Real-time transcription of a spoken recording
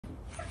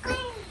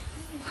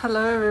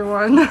Hello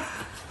everyone.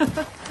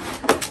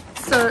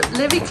 So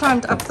Levy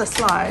climbed up the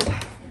slide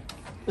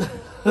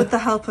with the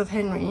help of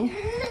Henry,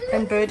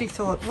 and Birdie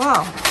thought,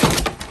 wow.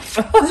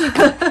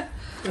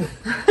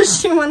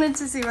 She wanted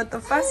to see what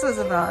the fuss was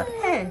about.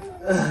 Hey.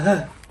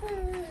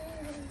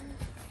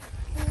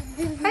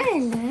 Hey,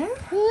 Lev.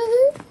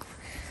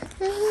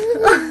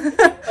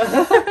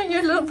 You're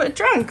a little bit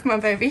drunk, my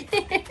baby.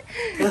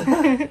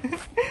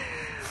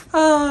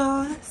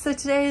 Oh, so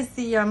today is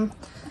the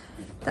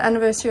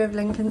anniversary of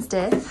Lincoln's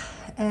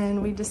death,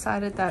 and we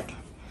decided that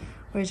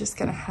we're just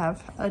gonna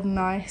have a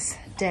nice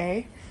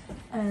day.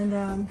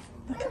 And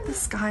look at the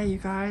sky, you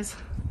guys.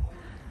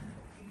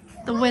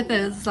 The weather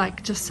is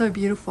like just so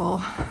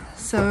beautiful.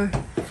 So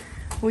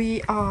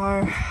we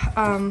are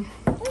well,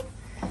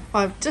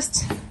 I've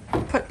just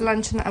put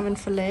lunch in the oven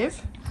for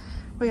Lev.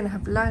 We're gonna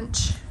have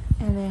lunch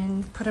and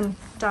then put him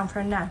down for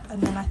a nap,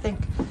 and then I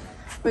think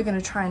we're gonna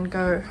try and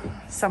go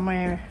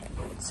somewhere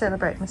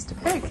celebrate Mr.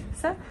 Pig.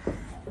 So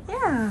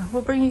yeah,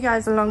 we'll bring you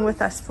guys along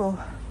with us for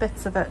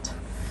bits of it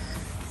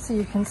so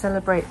you can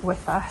celebrate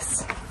with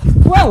us.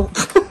 Whoa.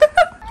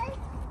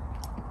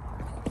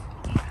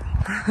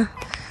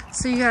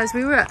 So you guys,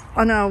 we were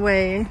on our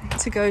way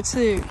to go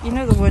to, you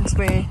know, the woods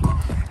where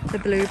the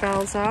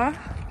bluebells are.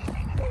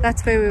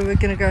 That's where we were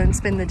gonna go and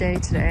spend the day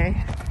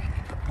today.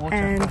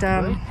 And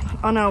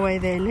on our way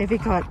there, Levy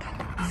got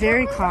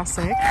very car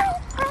sick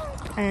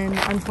and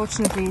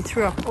unfortunately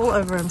threw up all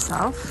over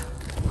himself.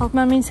 Hold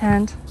Mummy's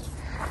hand.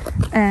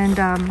 And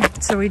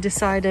so we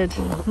decided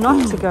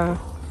not to go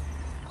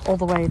all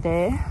the way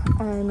there.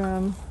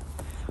 And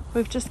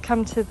we've just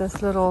come to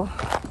this little,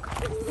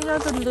 you know,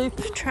 the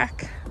loop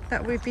track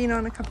that we've been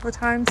on a couple of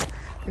times.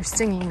 There's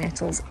stinging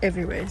nettles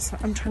everywhere, so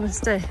I'm trying to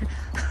stay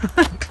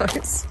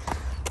close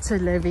to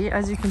Levy.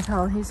 As you can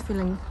tell, he's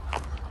feeling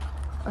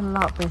a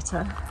lot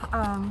better.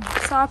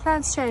 So our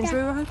plans changed. We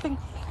were hoping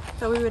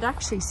that we would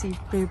actually see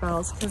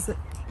bluebells, because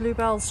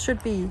bluebells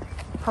should be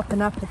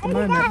popping up at the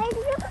moment.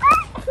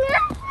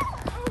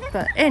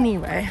 But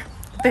anyway,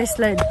 best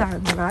laid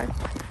plans, right?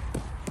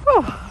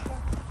 Oh,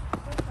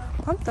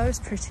 aren't those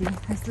pretty?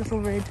 Those little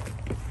red,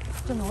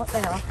 I don't know what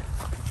they are.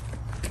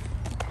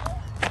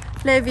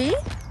 Levy,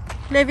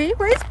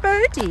 where's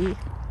Birdie?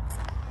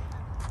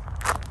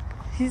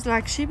 He's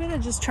like, she better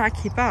just try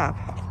keep up.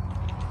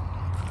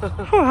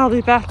 Oh, I'll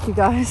be back, you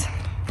guys.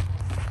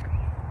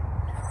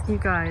 You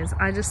guys,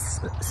 I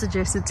just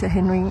suggested to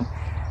Henry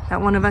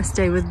that one of us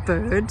stay with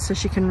Bird so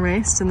she can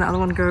rest, and the other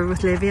one go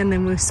with Levy, and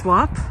then we'll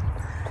swap.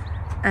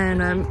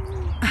 And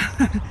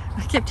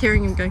I kept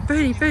hearing him going,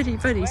 Birdie, Birdie,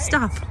 Birdie,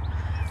 stop.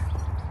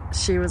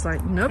 She was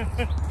like, nope,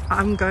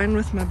 I'm going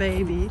with my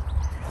baby.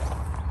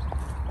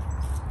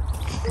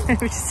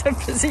 He's so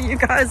busy, you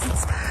guys.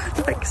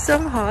 It's like so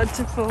hard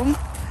to film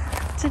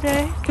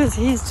today because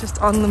he's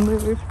just on the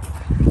move.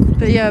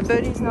 But yeah,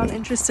 Birdie's not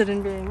interested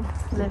in being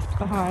left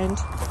behind.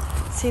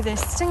 See, there's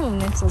stinging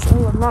nettles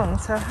all along,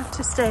 so I have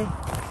to stay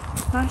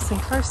nice and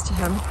close to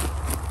him.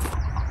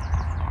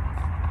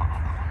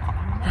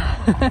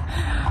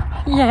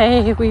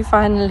 Yay, we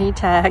finally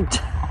tagged.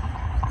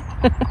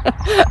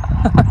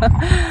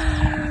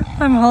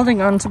 I'm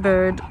holding on to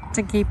Bird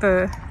to keep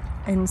her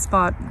in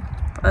spot,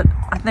 but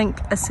I think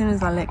as soon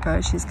as I let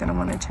go, she's going to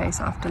want to chase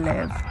after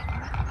Lev.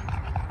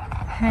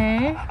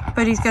 Hey,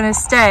 Birdie's going to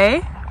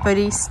stay.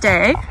 Birdie,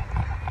 stay.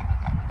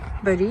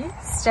 Birdie,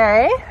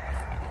 stay.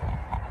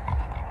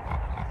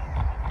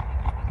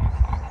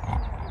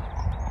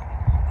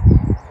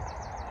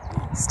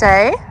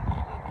 Stay.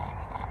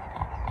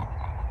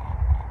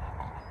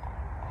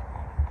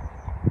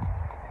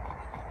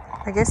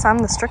 I guess I'm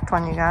the strict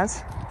one, you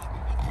guys.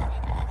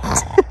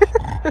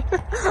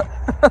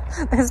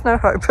 There's no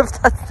hope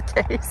if that's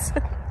the case.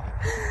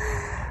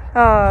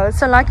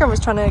 So like I was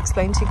trying to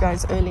explain to you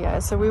guys earlier,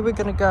 so we were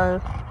going to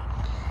go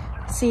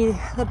see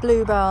the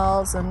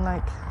bluebells and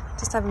like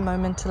just have a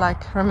moment to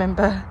like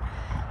remember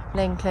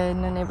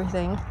Lincoln and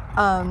everything.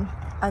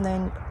 And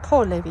then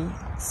poor Levy,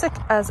 sick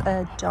as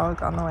a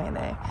dog on the way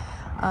there.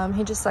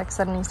 He just like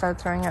suddenly started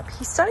throwing up.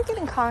 He started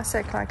getting car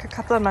sick like a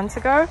couple of months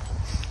ago.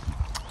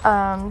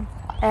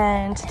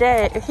 And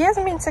today, he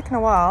hasn't been sick in a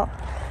while.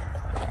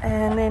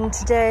 And then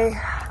today,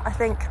 I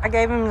think I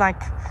gave him like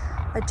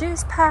a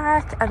juice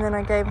pack, and then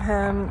I gave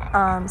him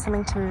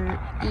something to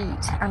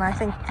eat. And I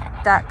think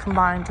that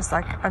combined just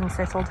like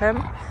unsettled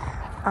him.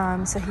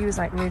 So he was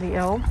like really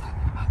ill.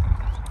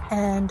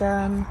 And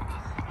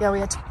yeah, we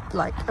had to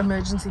like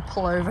emergency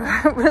pull over.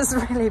 It was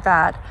really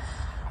bad.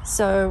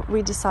 So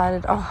we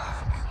decided, oh,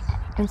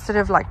 instead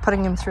of like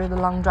putting him through the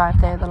long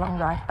drive there, the long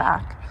drive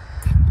back,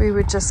 we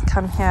would just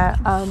come here.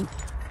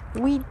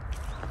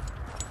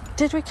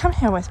 Did we come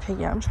here with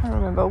Piggy? I'm trying to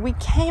remember. We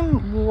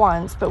came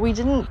once, but we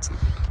didn't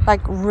like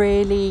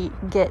really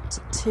get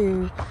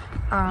to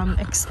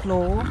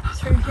explore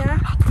through here.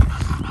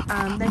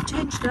 They've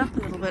changed it up a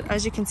little bit.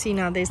 As you can see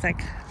now, there's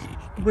like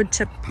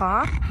WHITTAKER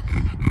Park,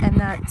 and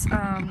that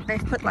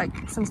they've put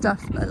like some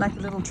stuff, like a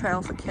little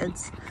trail for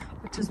kids,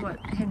 which is what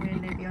Henry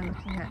and Levy are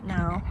looking at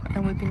now,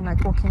 and we've been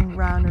like walking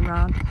round and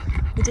round.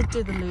 We did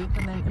do the loop,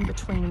 and then in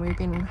between we've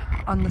been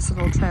on this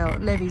little trail.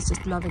 Levy's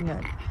just loving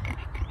it.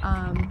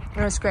 And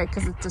it's great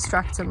because it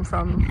distracts him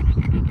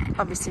from,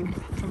 obviously,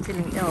 from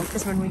feeling ill,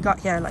 because when we got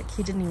here, like,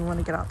 he didn't even want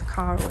to get out the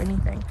car or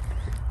anything.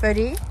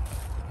 Birdie,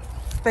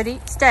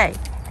 stay.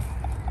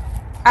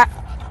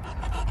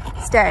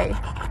 Stay.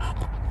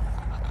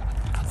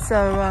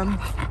 So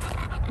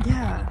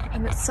yeah,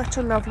 and it's such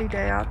a lovely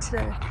day out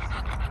today.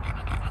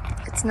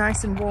 It's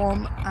nice and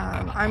warm.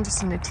 I'm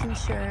just in a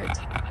t-shirt,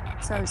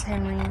 so is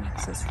Henry,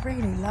 so it's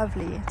really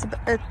lovely. It's a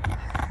bit,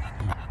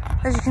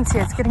 as you can see,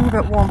 it's getting a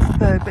bit warm for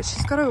Berg, but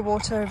she's got her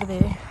water over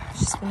there.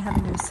 She's been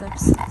having her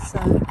sips.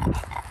 So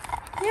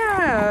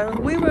yeah,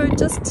 we were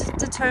just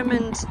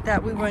determined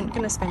that we weren't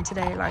going to spend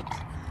today like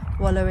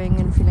wallowing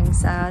and feeling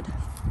sad.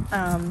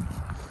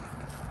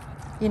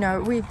 You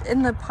know, we've,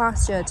 in the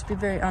past year, to be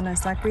very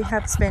honest, like, we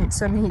have spent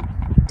so many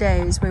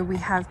days where we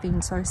have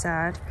been so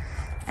sad,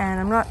 and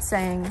I'm not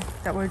saying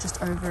that we're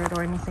just over it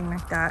or anything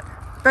like that.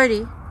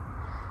 Birdie,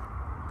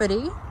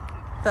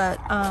 but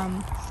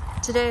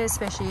today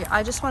especially,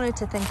 I just wanted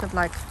to think of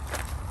like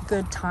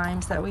good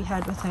times that we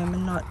had with him,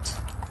 and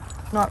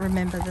not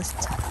remember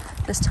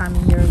this time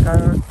a year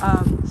ago.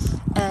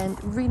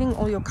 And reading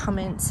all your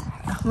comments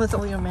with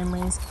all your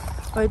memories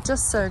were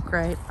just so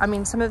great. I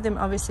mean, some of them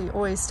obviously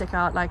always stick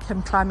out, like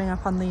him climbing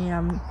up on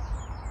the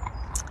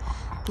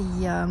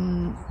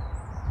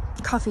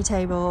coffee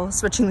table,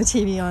 switching the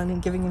TV on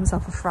and giving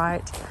himself a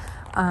fright.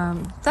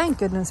 Thank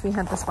goodness we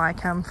had this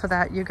Wicam for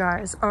that, you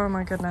guys. Oh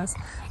my goodness.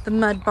 The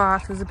mud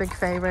bath was a big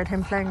favorite,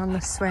 him playing on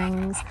the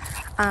swings.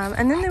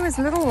 And then there was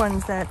little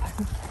ones that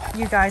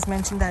you guys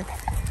mentioned that,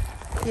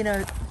 you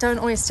know, don't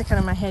always stick out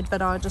in my head,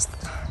 but are just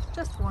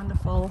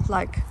wonderful,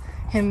 like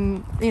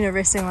him, you know,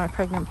 resting on my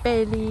pregnant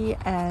belly,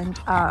 and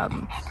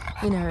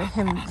you know,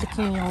 him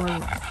licking me all over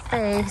my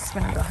face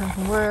when I got home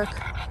from work.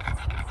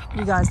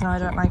 You guys know I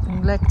don't like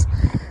being licked.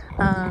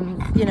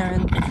 You know,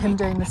 and him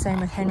doing the same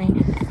with Henry.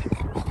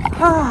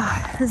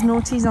 His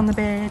naughties on the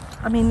bed.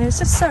 I mean, there's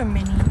just so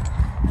many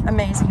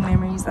amazing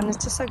memories, and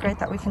it's just so great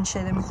that we can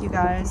share them with you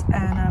guys.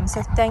 And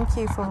so thank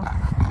you for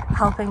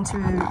helping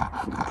to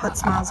put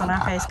smiles on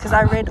our face, because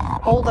I read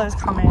all those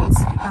comments,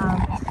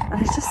 and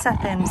I just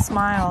sat there and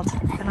smiled,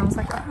 and I was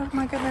like, oh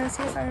my goodness,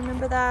 yes, I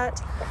remember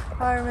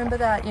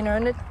that, you know.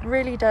 And it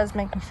really does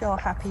make me feel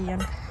happy,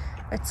 and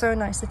it's so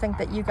nice to think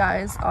that you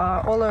guys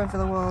are all over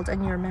the world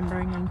and you're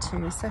remembering them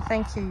too. So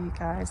thank you, you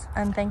guys,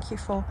 and thank you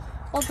for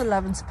all the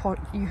love and support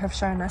you have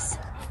shown us,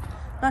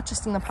 not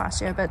just in the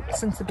past year, but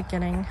since the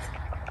beginning.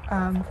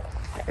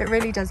 It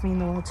really does mean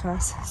the world to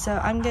us. So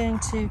I'm going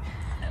to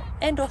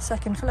end off so I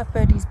can fill up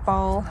Birdie's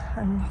bowl,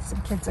 and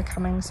some kids are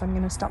coming, so I'm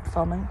going to stop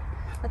filming.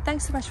 But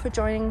thanks so much for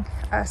joining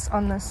us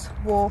on this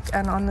walk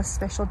and on this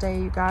special day,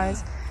 you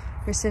guys.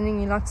 We're sending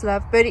you lots of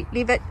love. Birdie,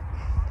 leave it.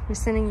 We're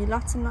sending you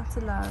lots and lots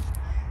of love,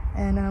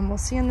 and we'll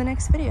see you in the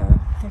next video.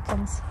 Here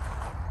comes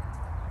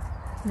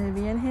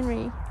Livy and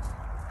Henry.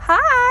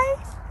 Hi.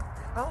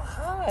 Oh,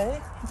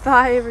 hi.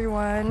 Bye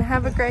everyone,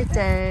 have a great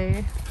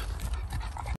day.